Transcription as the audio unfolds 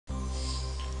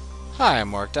Hi,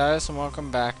 I'm Dice, and welcome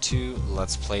back to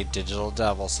Let's Play Digital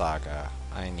Devil Saga.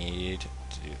 I need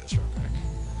to do this real quick.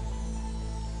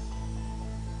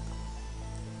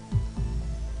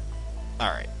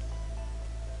 Alright.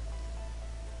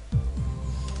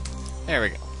 There we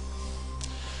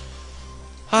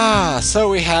go.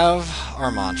 So we have our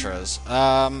mantras.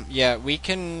 Yeah, we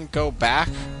can go back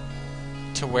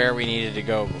to where we needed to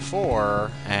go before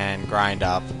and grind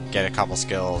up, get a couple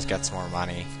skills, get some more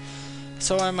money.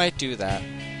 So I might do that,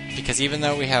 because even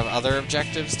though we have other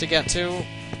objectives to get to,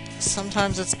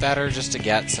 sometimes it's better just to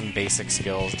get some basic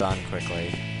skills done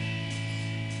quickly.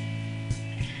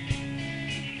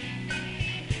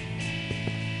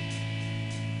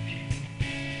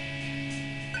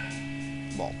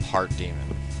 Well, part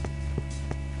demon.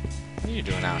 What are you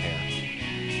doing out here?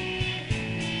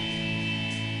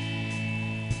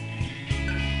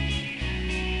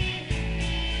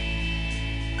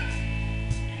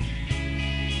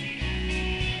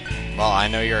 Well, I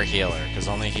know you're a healer, because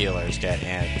only healers get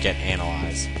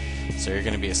analyzed. So you're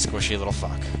going to be a squishy little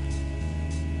fuck.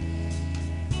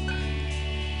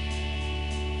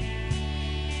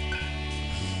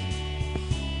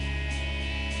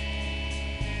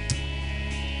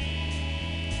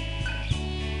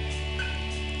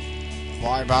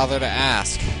 Why bother to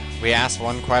ask? We asked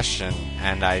one question,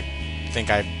 and I think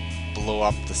I blew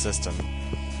up the system.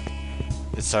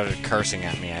 It started cursing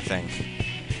at me, I think.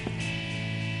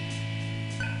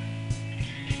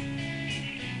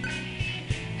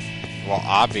 Well,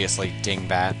 obviously,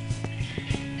 dingbat.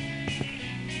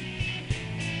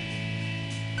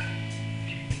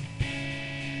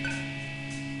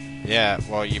 Yeah,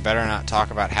 well, you better not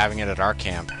talk about having it at our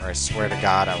camp, or I swear to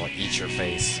God I will eat your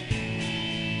face.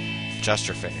 Just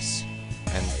your face.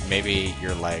 And maybe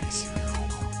your legs.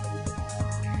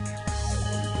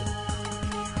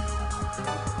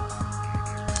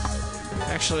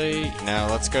 Actually, no,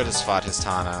 let's go to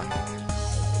Svatistana.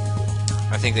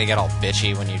 I think they get all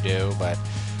bitchy when you do, but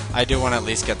I do want to at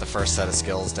least get the first set of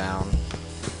skills down.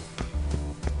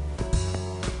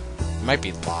 It might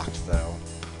be locked, though.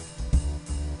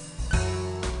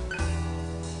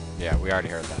 Yeah, we already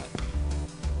heard that.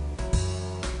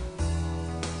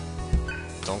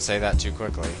 Don't say that too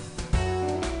quickly.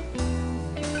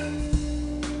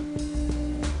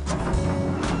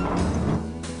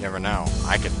 You never know.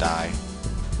 I could die.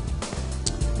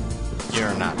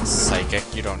 You're not psychic.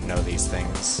 You don't know these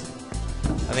things.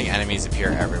 I think enemies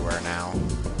appear everywhere now.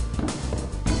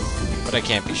 But I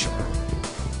can't be sure.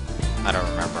 I don't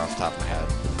remember off the top of my head.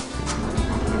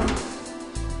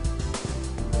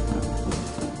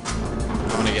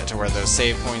 I want to get to where those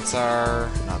save points are.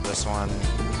 Not this one.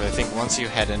 But I think once you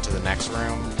head into the next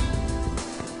room,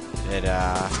 it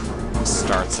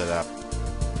starts it up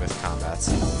with combats.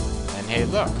 And hey,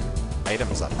 look!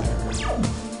 Items up there.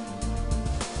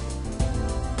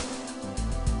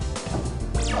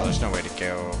 Oh, there's no way to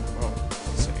go. Oh,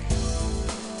 let's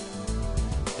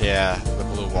see. Yeah, the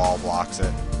blue wall blocks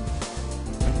it.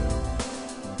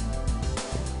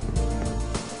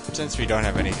 Since we don't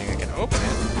have anything that can open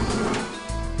it.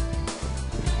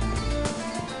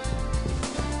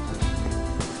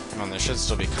 Well, there should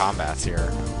still be combats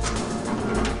here.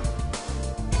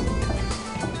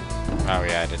 Oh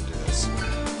yeah, I didn't do this.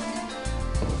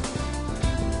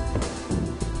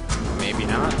 Maybe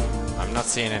not? I'm not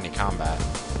seeing any combat.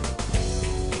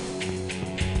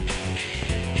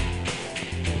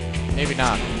 Maybe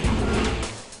not.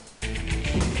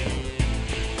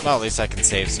 Well, at least I can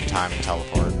save some time and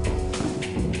teleport.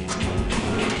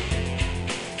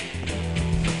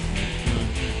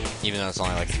 Even though it's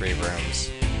only like 3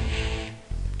 rooms.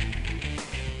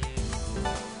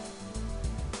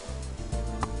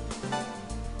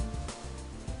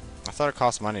 I thought it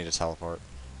cost money to teleport.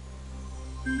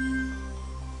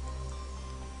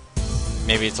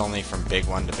 Maybe it's only from big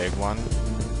one to big one?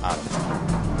 I don't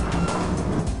know.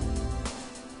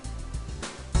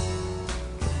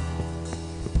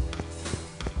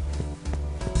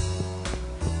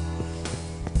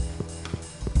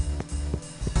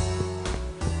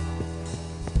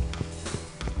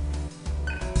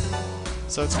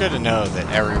 So it's good to know that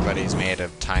everybody's made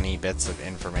of tiny bits of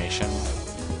information.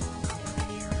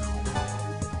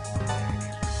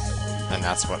 And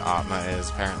that's what Atma is,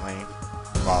 apparently.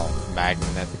 Well,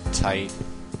 magnetite.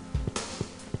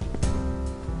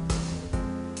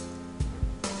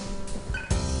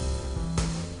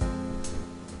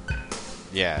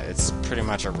 Yeah, it's pretty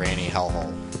much a rainy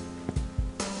hellhole.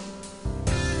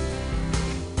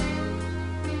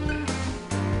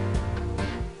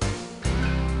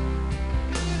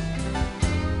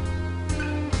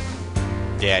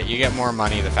 Yeah, you get more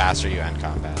money the faster you end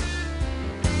combat.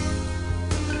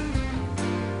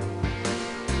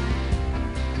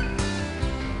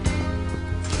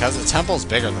 Because the temple's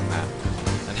bigger than that.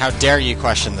 And how dare you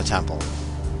question the temple?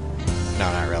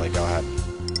 No, not really. Go ahead.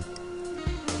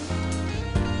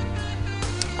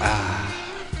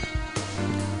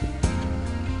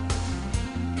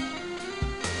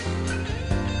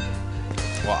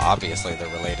 Well, obviously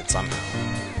they're related somehow.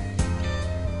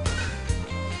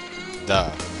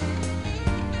 Duh.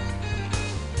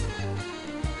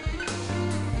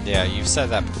 Yeah, you've said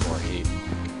that before, Heat.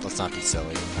 Let's not be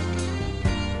silly.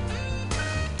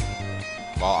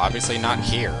 Well, obviously not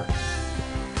here.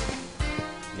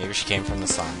 Maybe she came from the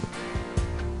sun.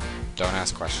 Don't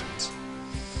ask questions.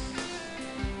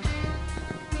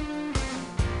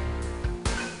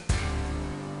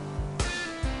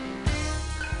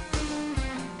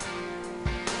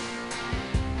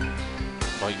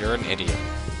 Well, you're an idiot.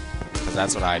 Because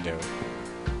that's what I do.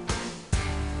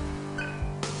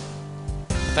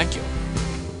 Thank you.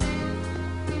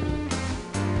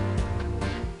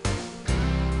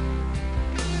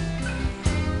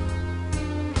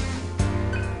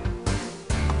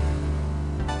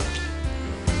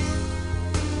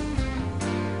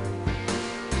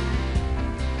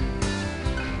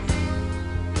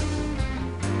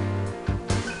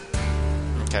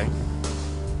 Okay.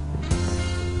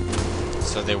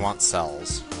 So they want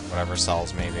cells. Whatever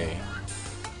cells may be.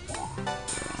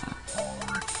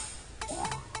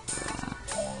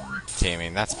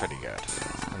 Teaming, that's pretty good.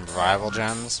 And revival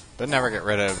gems, but never get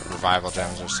rid of revival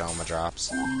gems or soma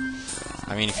drops.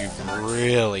 I mean, if you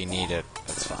really need it,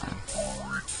 that's fine.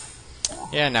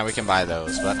 Yeah, now we can buy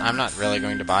those, but I'm not really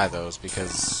going to buy those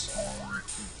because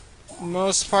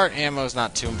most part ammo's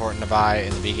not too important to buy.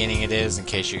 In the beginning it is, in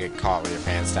case you get caught with your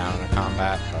pants down in a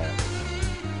combat, but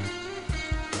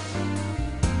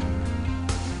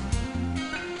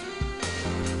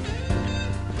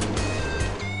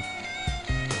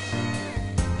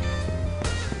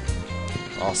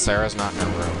well, Sarah's not in her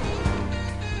room.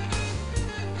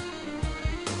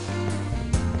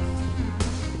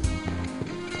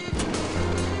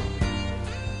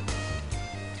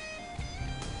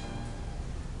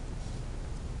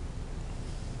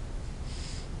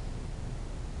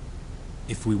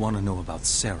 If we want to know about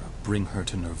Sarah, bring her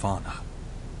to Nirvana.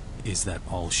 Is that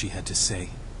all she had to say?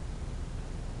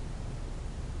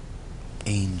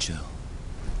 Angel.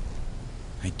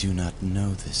 I do not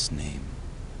know this name.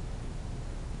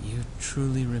 You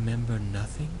truly remember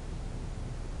nothing?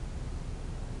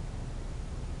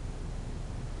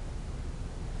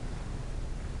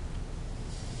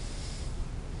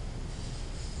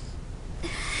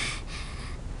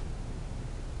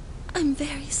 I'm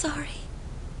very sorry.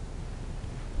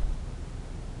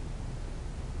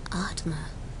 Atma.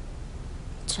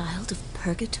 Child of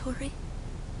purgatory?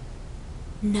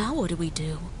 Now what do we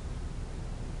do?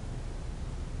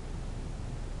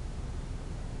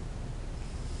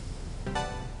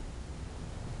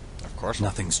 Of course.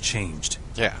 Nothing's changed.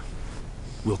 Yeah.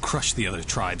 We'll crush the other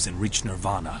tribes and reach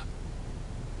Nirvana.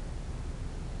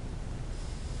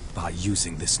 By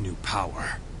using this new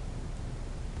power.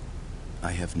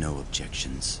 I have no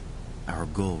objections. Our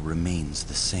goal remains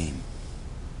the same.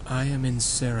 I am in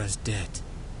Sarah's debt.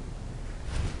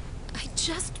 I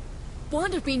just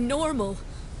want to be normal.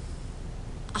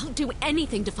 I'll do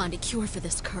anything to find a cure for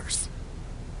this curse.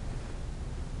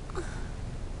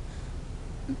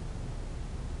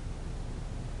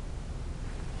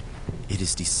 It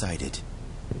is decided.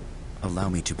 Allow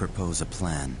me to propose a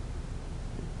plan.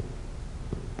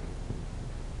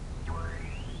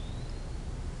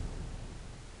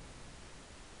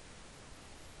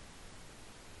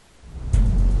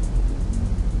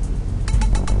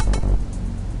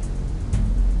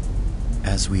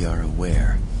 As we are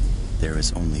aware, there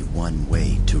is only one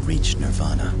way to reach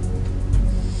Nirvana.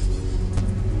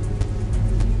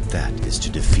 That is to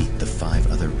defeat the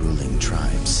 5 other ruling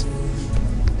tribes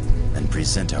and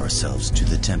present ourselves to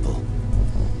the temple.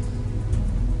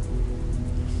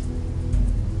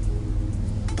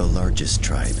 The largest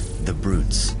tribe, the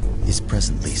Brutes, is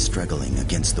presently struggling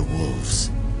against the Wolves.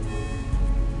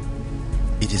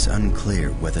 It is unclear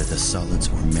whether the Solids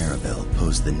or Maribel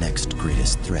pose the next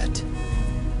greatest threat.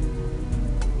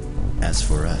 As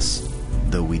for us,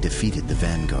 though we defeated the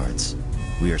Vanguards,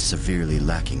 we are severely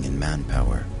lacking in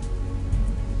manpower.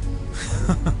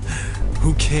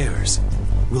 Who cares?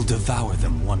 We'll devour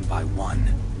them one by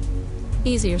one.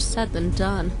 Easier said than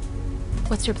done.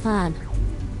 What's your plan?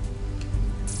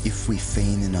 If we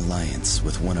feign an alliance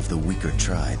with one of the weaker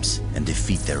tribes and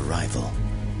defeat their rival,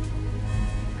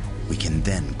 we can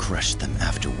then crush them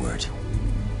afterward.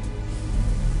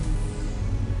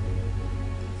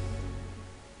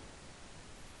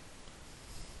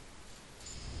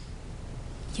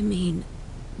 You mean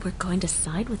we're going to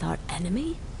side with our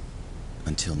enemy?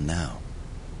 Until now,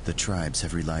 the tribes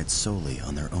have relied solely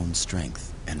on their own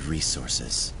strength and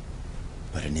resources.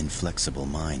 But an inflexible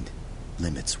mind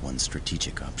limits one's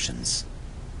strategic options.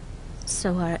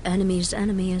 So our enemy's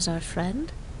enemy is our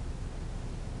friend?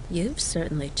 You've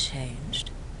certainly changed.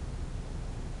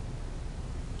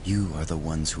 You are the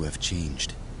ones who have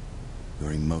changed.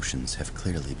 Your emotions have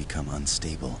clearly become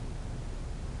unstable.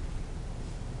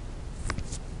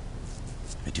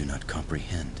 I do not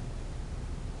comprehend.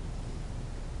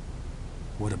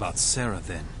 What about Sarah,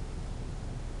 then?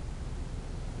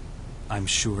 I'm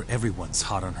sure everyone's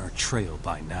hot on her trail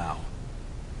by now.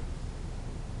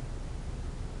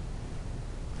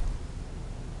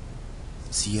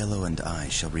 Cielo and I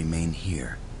shall remain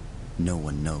here. No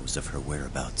one knows of her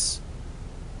whereabouts.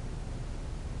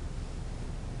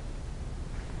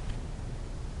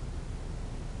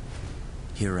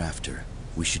 Hereafter,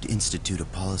 we should institute a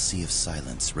policy of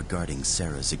silence regarding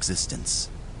Sarah's existence.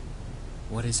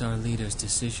 What is our leader's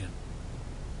decision?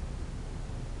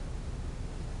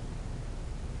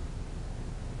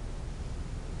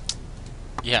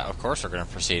 Yeah, of course we're going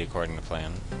to proceed according to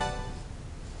plan.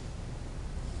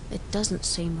 It doesn't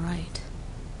seem right.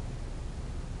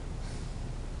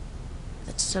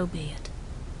 But so be it.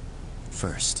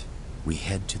 First, we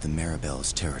head to the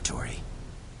Maribel's territory.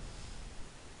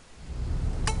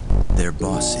 Their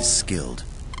boss is skilled,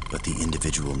 but the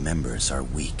individual members are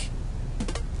weak.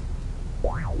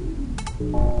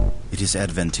 It is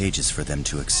advantageous for them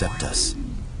to accept us,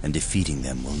 and defeating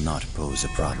them will not pose a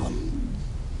problem.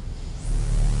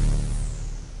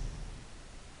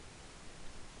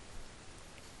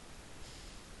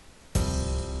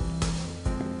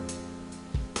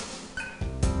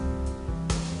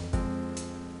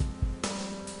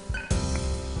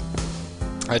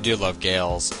 I do love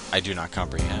Gales. I do not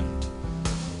comprehend.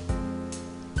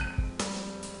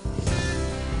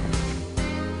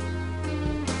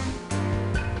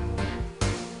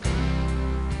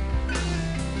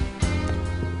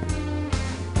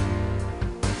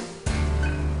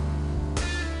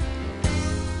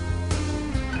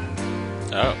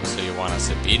 Oh, so you want us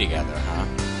to be together, huh?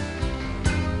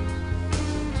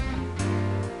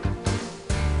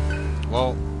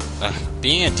 Well,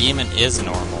 being a demon is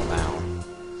normal now.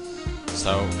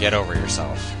 So, get over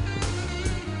yourself.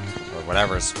 Or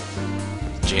whatever's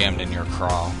jammed in your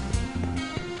craw.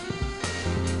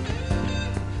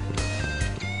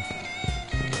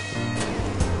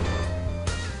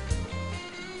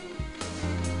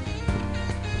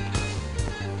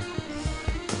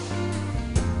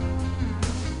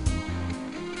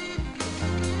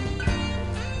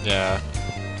 Yeah,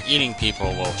 eating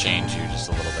people will change you just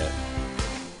a little bit.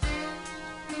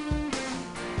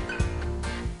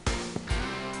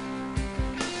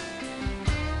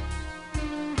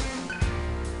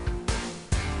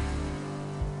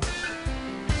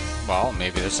 Well,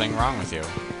 maybe there's something wrong with you.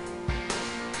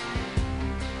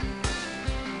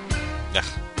 Ugh.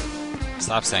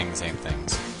 Stop saying the same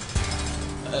things.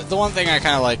 The one thing I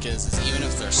kind of like is even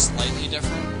if they're slightly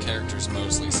different, characters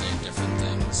mostly say different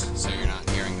things, so you're not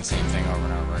hearing the same thing over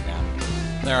and over again.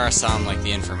 There are some, like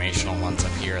the informational ones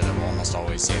up here, that will almost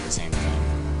always say the same thing.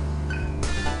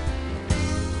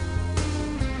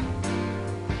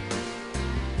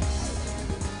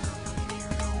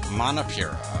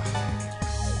 Manapura.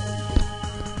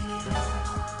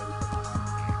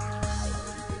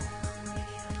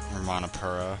 Or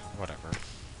Manapura, whatever.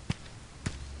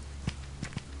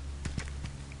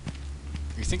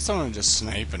 You think someone would just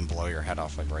snipe and blow your head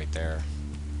off, like, right there.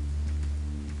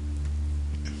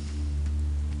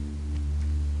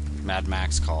 Mad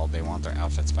Max called, they want their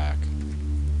outfits back.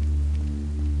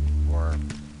 Or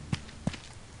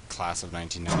Class of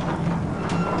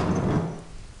 1999.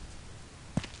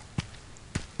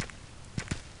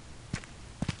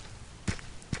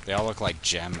 They all look like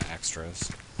gem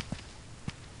extras.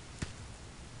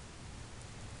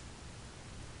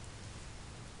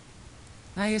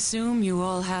 I assume you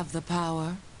all have the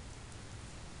power.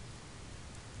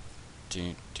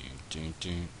 Dun, dun, dun,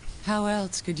 dun. How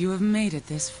else could you have made it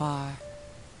this far?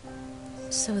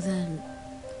 So then,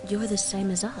 you're the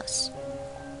same as us.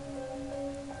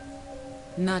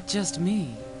 Not just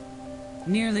me.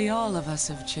 Nearly all of us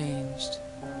have changed.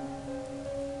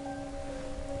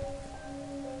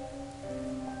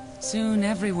 Soon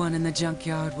everyone in the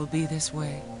junkyard will be this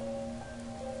way.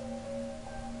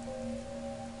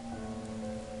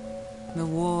 The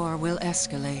war will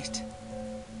escalate.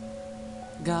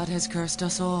 God has cursed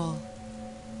us all.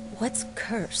 What's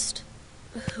cursed?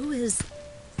 Who is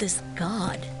this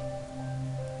god?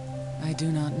 I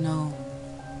do not know.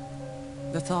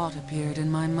 The thought appeared in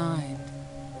my mind.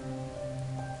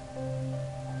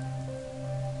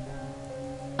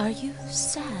 Are you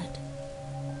sad?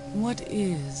 What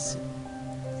is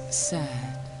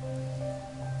sad?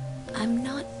 I'm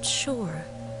not sure.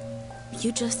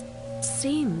 You just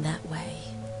seem that way.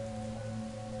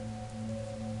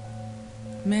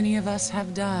 Many of us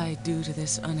have died due to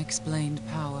this unexplained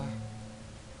power.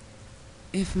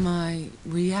 If my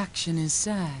reaction is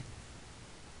sad,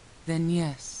 then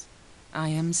yes, I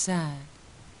am sad.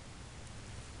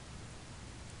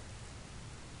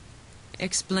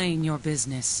 Explain your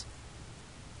business.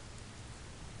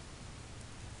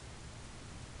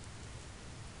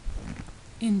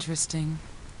 Interesting.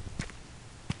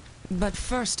 But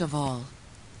first of all,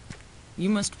 you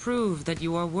must prove that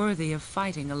you are worthy of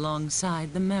fighting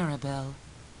alongside the Maribel.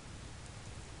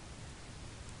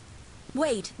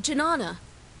 Wait, Janana!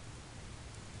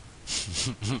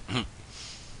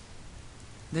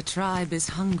 The tribe is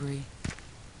hungry.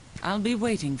 I'll be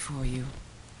waiting for you,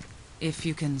 if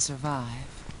you can survive.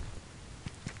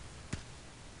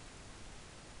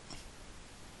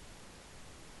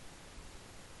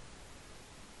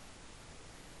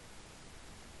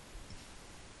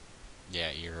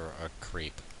 Yeah, you're a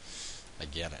creep. I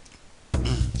get it.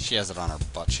 She has it on her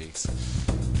butt cheeks.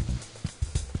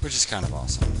 Which is kind of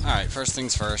awesome. Alright, first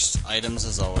things first. Items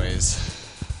as always.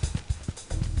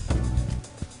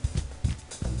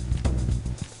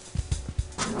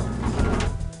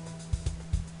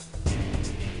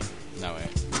 No,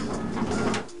 wait.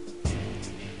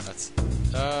 That's...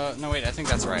 no, wait, I think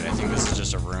that's right. I think this is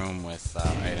just a room with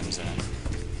items in it.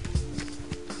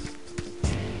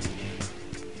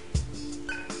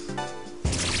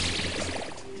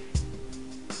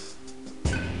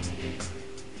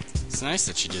 It's nice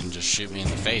that she didn't just shoot me in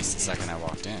the face the second I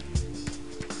walked in.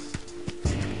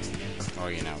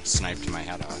 Or, you know, sniped my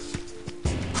head off.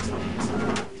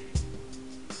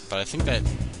 But I think that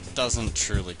doesn't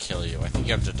truly kill you. I think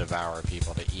you have to devour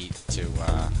people to eat to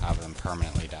have them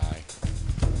permanently die.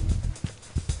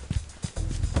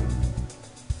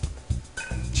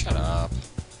 Shut up.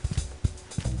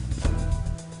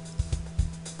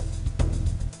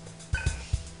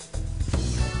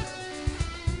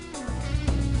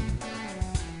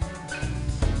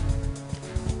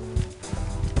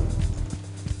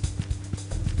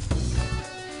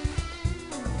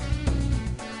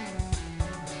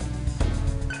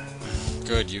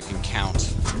 Good, you can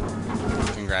count.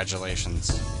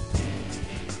 Congratulations.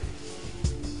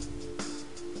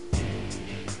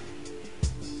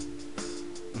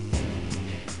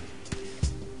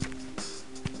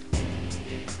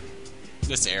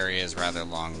 This area is rather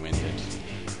long-winded.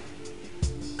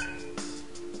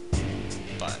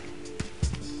 But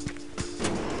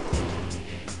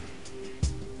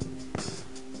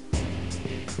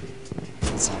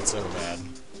it's not so bad.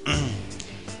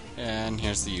 And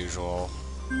here's the usual.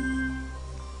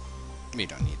 We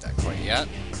don't need that quite yet.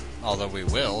 Although we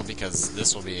will, because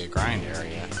this will be a grind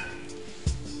area.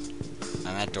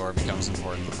 And that door becomes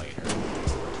important later.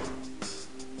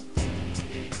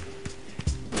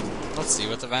 Let's see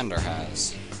what the vendor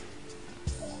has.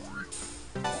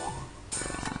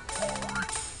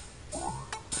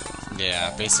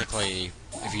 Yeah, basically,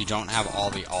 if you don't have all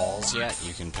the alls yet,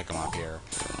 you can pick them up here.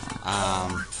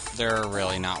 They're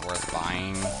really not worth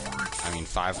buying. I mean,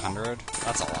 500?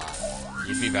 That's a lot.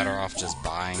 You'd be better off just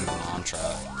buying the mantra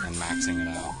and maxing it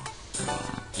out.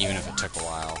 Even if it took a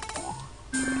while.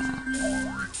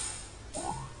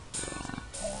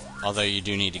 Although you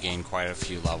do need to gain quite a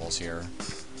few levels here.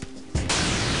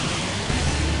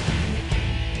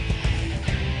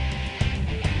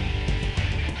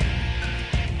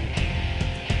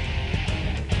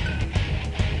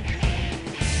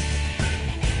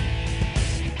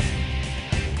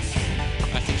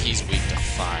 He's weak to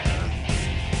fire.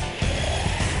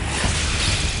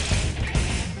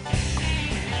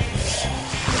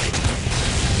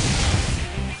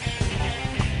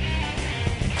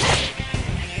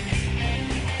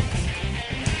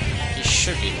 He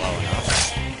should be low enough.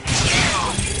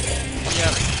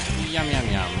 Yep. Yum, yum,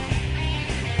 yum.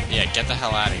 Yeah, get the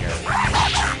hell out of here.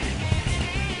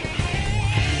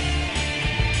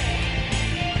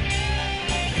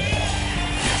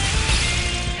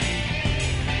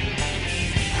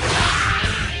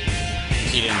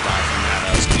 He didn't die from that, I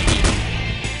was gonna eat him.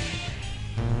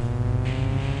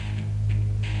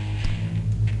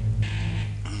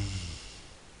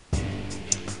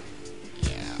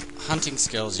 Yeah, hunting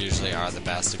skills usually are the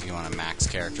best if you want to max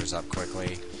characters up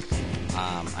quickly.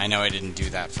 I know I didn't do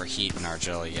that for Heat and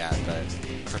Argilla yet, but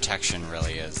Protection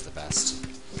really is the best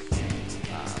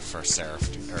for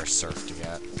Surf to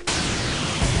get.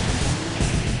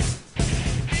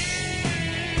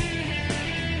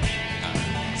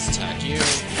 Let's attack you.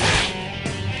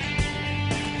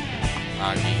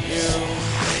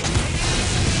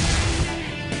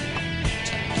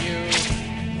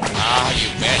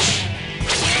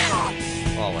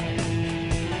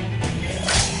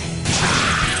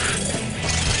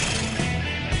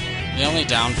 only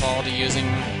downfall to using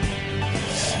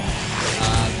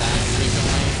that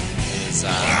frequently is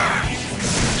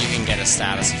you can get a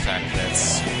status effect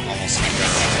that's almost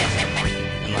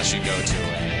invisible unless you go to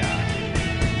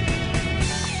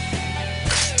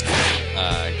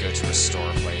a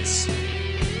store place.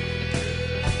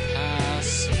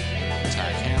 Pass.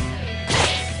 Attack him.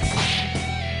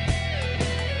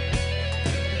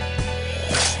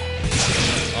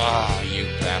 Oh, you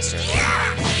bastard.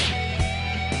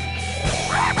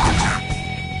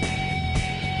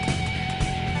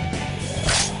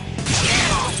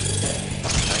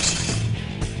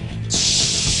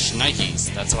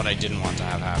 Nikes. That's what I didn't want to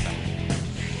have happen.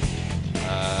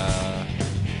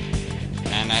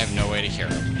 And I have no way to cure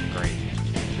him. Great.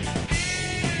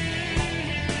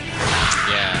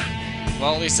 Yeah.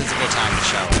 Well, at least it's a good time to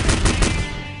shower.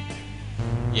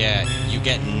 Yeah, you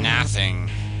get nothing.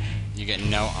 You get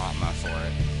no Atma for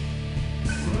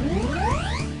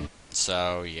it.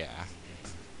 So, yeah.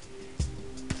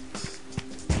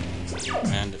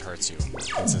 And it hurts you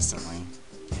consistently.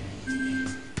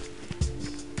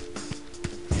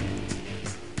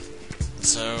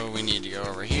 So we need to go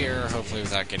over here, hopefully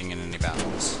without getting in any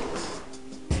battles.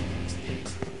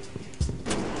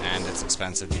 And it's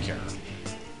expensive to cure.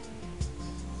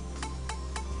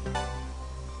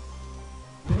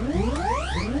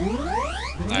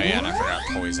 Oh yeah, and I forgot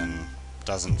poison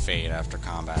doesn't fade after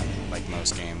combat, like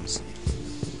most games.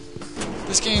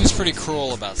 This game's pretty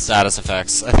cruel about status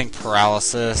effects. I think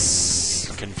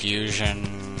paralysis,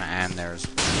 confusion, and there's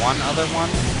one other one.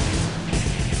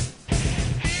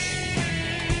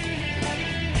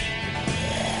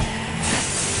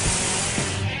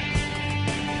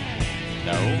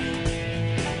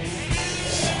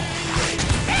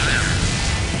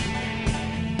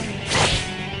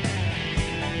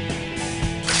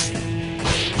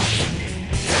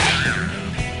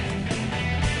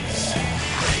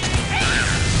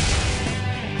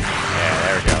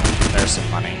 Some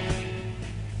money.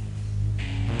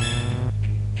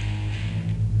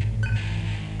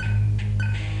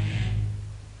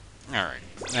 Alright,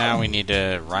 now we need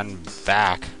to run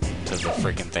back to the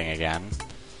freaking thing again.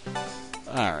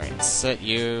 Alright, set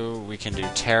you. We can do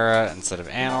Terra instead of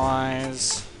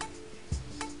Analyze.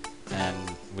 And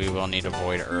we will need to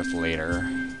Void Earth later.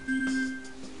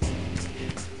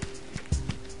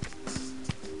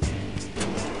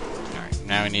 Alright,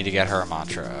 now we need to get her a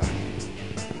mantra.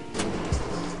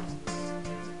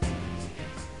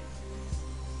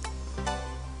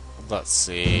 Let's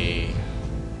see.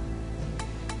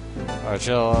 Oh,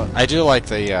 Jill, I do like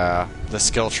the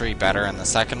skill tree better in the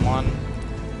second one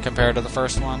compared to the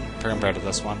first one, compared to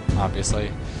this one,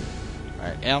 obviously.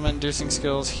 Alright, ailment-inducing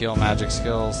skills, heal magic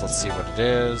skills, let's see what it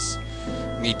is.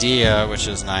 Medea, which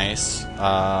is nice.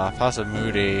 Pasa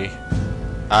Moody.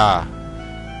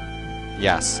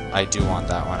 Yes, I do want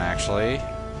that one, actually.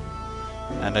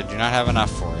 And I do not have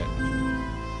enough for it.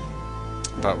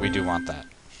 But we do want that.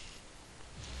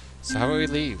 So how about we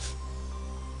leave?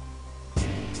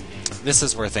 This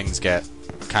is where things get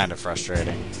kind of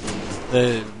frustrating.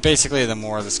 Basically, the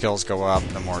more the skills go up,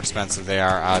 the more expensive they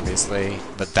are, obviously.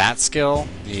 But that skill,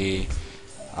 the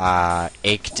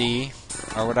AKD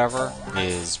or whatever,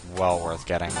 is well worth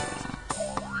getting.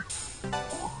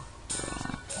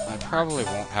 I probably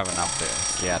won't have enough to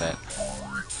get it.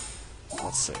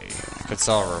 Let's see. I could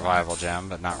sell a revival gem,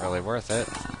 but not really worth it.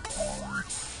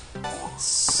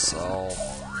 Sell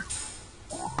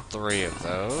 3 of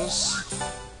those.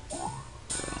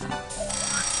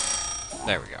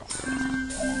 There we go.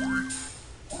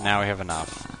 Now we have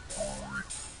enough.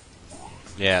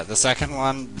 Yeah, the second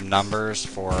one, numbers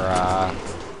for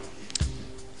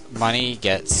money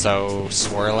get so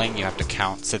swirling, you have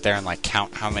to sit there and like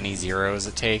count how many zeros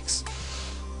it takes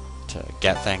to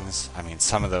get things. I mean,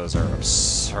 some of those are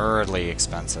absurdly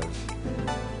expensive.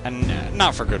 And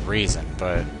not for good reason,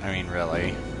 but, I mean,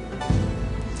 really.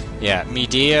 Yeah,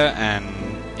 Medea and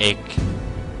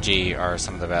AKG are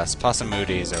some of the best. Pasa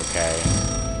Moody is okay.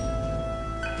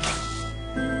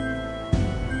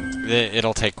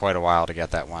 It'll take quite a while to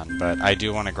get that one, but I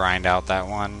do want to grind out that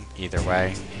one either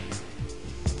way.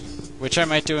 Which I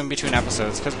might do in between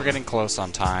episodes, because we're getting close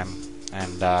on time.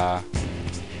 And,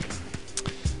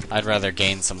 I'd rather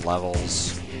gain some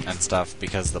levels and stuff,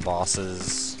 because the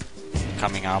bosses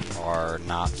coming up are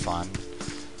not fun.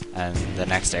 And the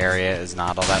next area is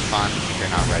not all that fun if you're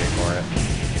not ready for it.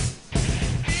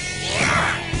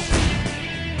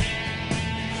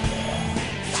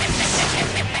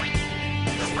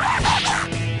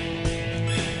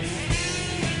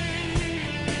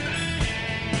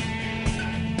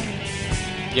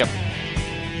 Yep.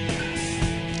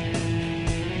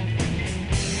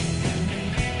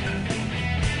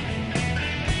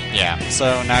 Yeah,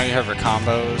 so now you have your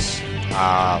combos.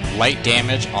 Light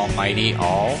damage, almighty,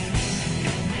 all.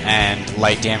 And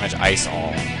light damage, ice,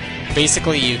 all.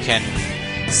 Basically, you can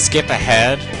skip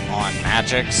ahead on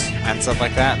magics and stuff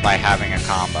like that by having a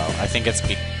combo. I think it's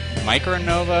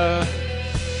Micronova.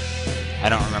 I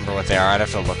don't remember what they are. I'd have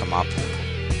to look them up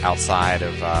outside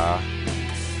of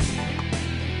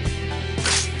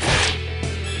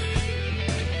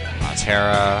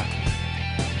Terra.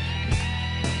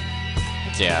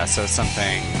 Yeah, so it's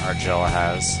something Argilla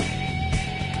has.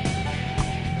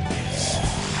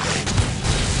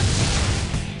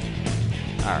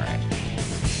 Alright.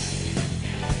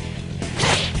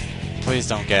 Please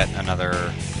don't get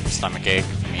another stomachache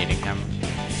from eating him.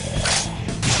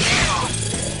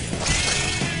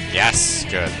 Yes,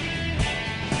 good.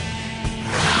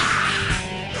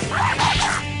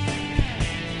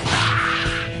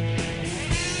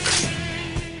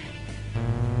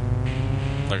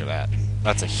 Look at that.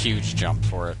 That's a huge jump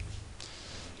for it.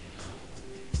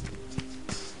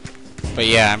 But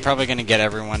yeah, I'm probably going to get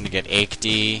everyone to get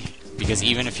Ache-D, because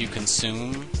even if you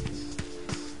consume,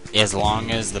 as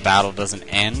long as the battle doesn't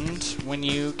end when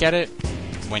you get it,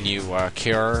 when you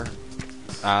cure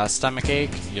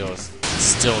stomachache, you'll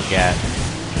still get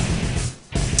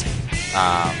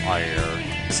all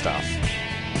your stuff.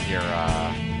 Your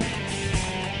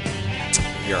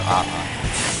Atma.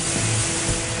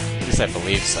 At least I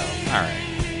believe so. Alright.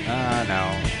 No.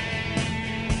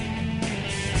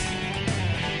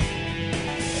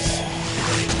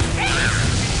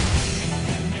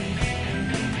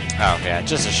 Oh, yeah,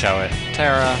 just to show it.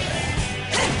 Terra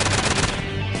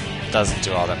doesn't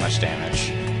do all that much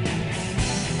damage.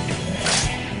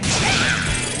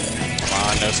 Come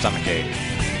on, no stomachache.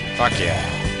 Fuck yeah.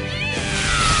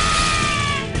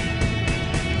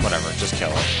 Whatever, just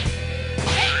kill it.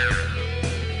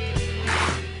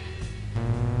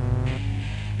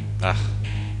 Ugh,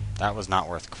 that was not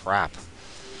worth crap.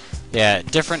 Yeah,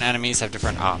 different enemies have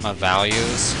different Atma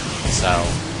values, so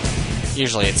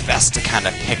usually it's best to kind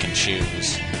of pick and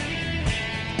choose.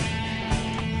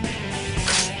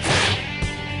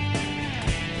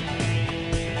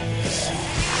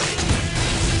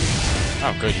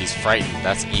 Oh good, he's frightened.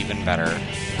 That's even better.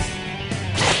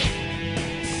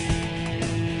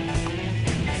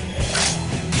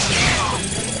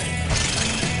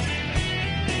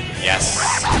 Yes.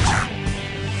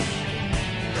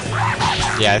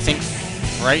 Yeah, I think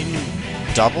Frighten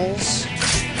doubles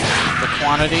the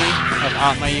quantity of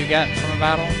Atma you get from a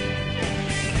battle.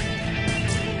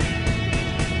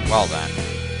 Well then.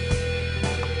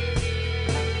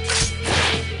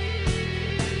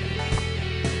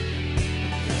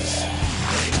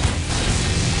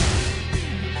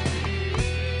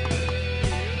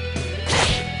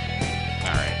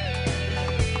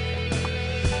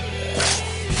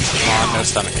 No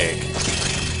stomachache.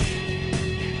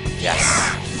 Yes.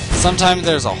 Sometimes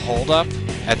there's a hold-up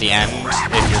at the end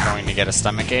if you're going to get a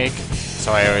stomachache,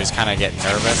 so I always kind of get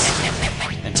nervous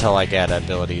until I get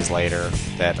abilities later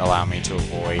that allow me to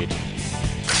avoid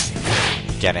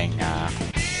getting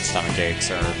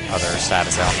stomachaches or other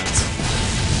status ailments.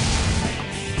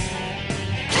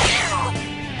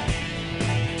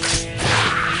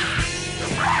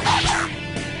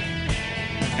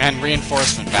 And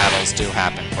reinforcement battles do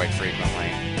happen quite frequently.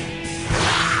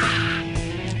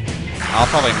 I'll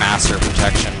probably master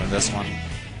protection with this one,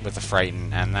 with the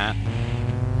Frighten and that.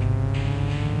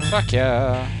 Fuck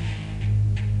yeah!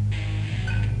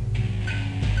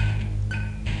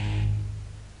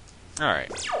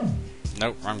 Alright.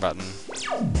 Nope, wrong button.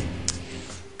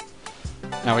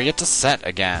 Now we get to set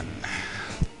again.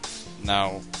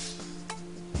 No.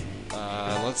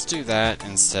 Let's do that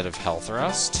instead of Health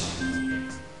Rust.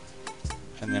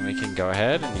 And then we can go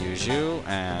ahead and use you,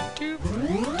 and doop,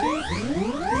 doop.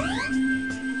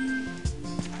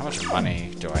 How much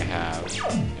money do I have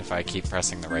if I keep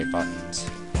pressing the right buttons?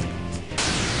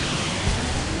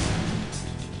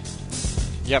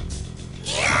 Yep.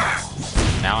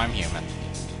 Now I'm human.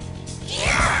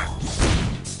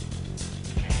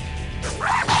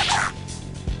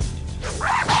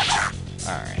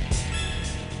 Alright.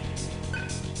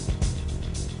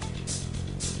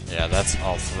 Yeah, that's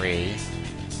all three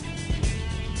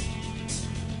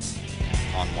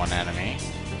on one enemy.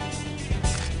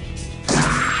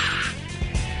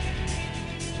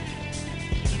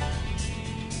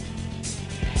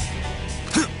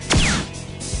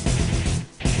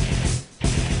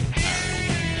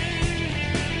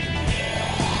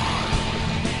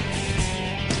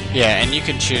 Yeah, and you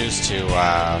can choose to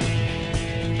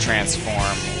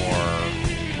transform or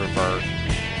revert.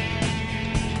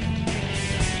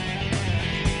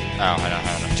 Oh, I don't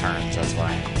have enough turns, that's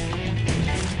why.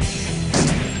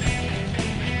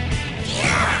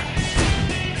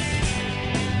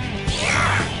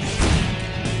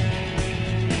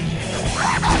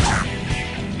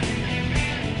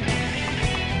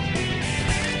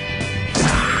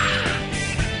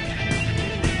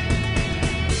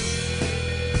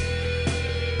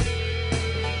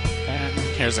 And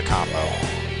here's a combo.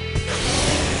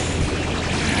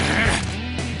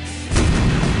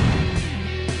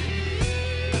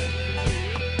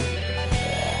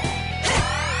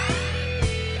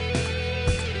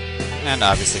 And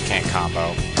obviously can't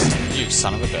combo. You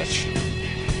son of a bitch.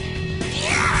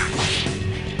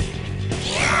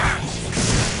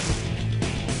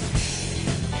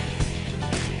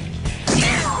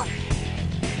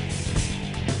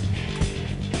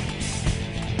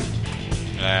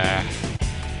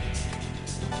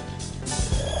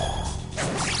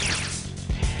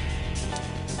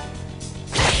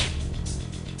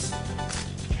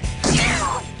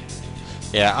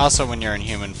 Yeah, also when you're in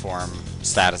human form,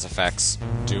 status effects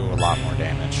do a lot more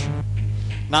damage.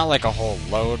 Not like a whole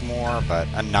load more, but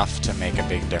enough to make a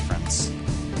big difference.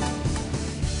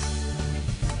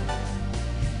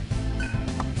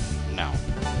 No.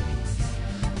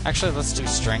 Actually, let's do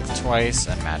strength twice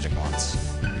and magic once.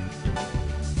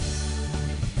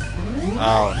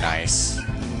 Oh, nice.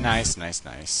 Nice, nice,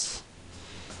 nice.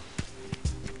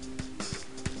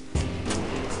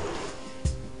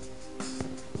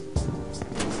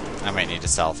 I might need to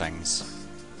sell things.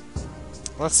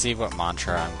 Let's see what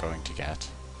mantra I'm going to get.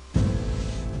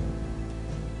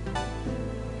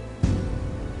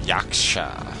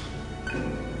 Yaksha.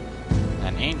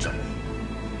 An angel.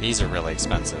 These are really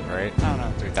expensive, right? I don't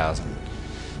know, 3,000.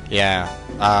 Yeah.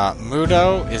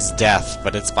 Mudo is death,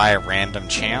 but it's by a random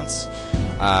chance.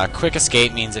 Quick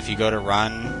escape means if you go to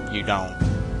run, you don't...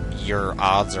 your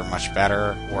odds are much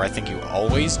better, or I think you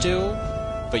always do,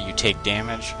 but you take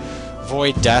damage.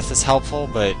 Void death is helpful,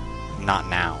 but not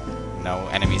now. No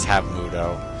enemies have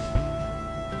Mudo.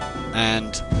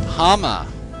 And Hama,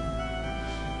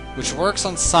 which works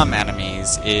on some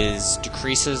enemies, is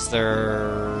decreases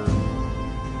their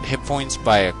hit points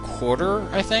by a quarter,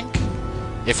 I think,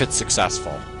 if it's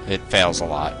successful. It fails a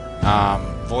lot.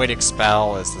 Void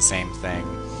Expel is the same thing.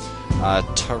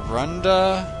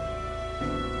 Tarunda,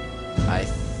 I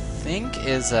think,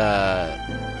 is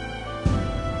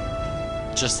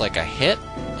just like a hit,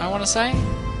 I want to say.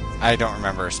 I don't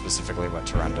remember specifically what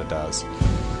Tarunda does.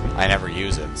 I never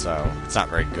use it, so it's not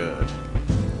very good.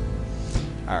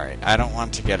 Alright, I don't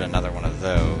want to get another one of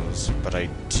those, but I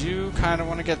do kind of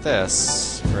want to get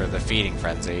this for the Feeding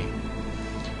Frenzy.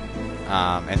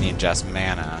 And the Ingest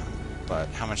Mana. But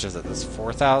how much is it? This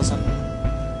 4,000?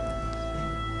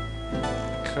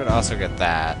 Could also get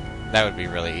that. That would be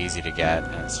really easy to get,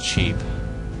 and it's cheap.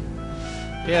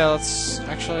 Yeah, let's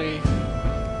actually...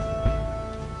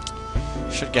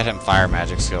 should get him fire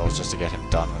magic skills just to get him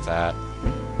done with that.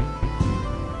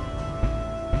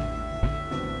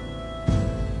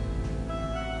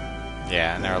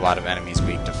 Yeah, and there are a lot of enemies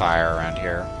weak to fire around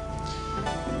here.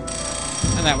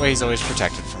 And that way he's always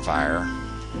protected from fire.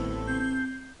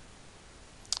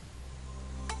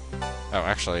 Oh,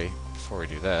 actually, before we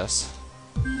do this,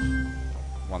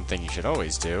 one thing you should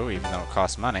always do, even though it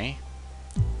costs money,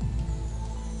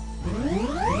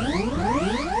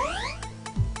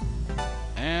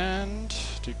 and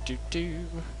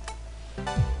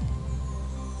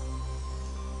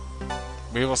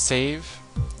we will save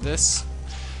this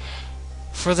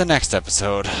for the next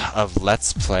episode of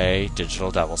Let's Play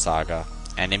Digital Devil Saga.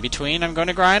 And in between, I'm going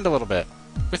to grind a little bit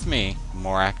with me,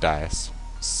 Morak Dias.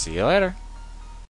 See you later.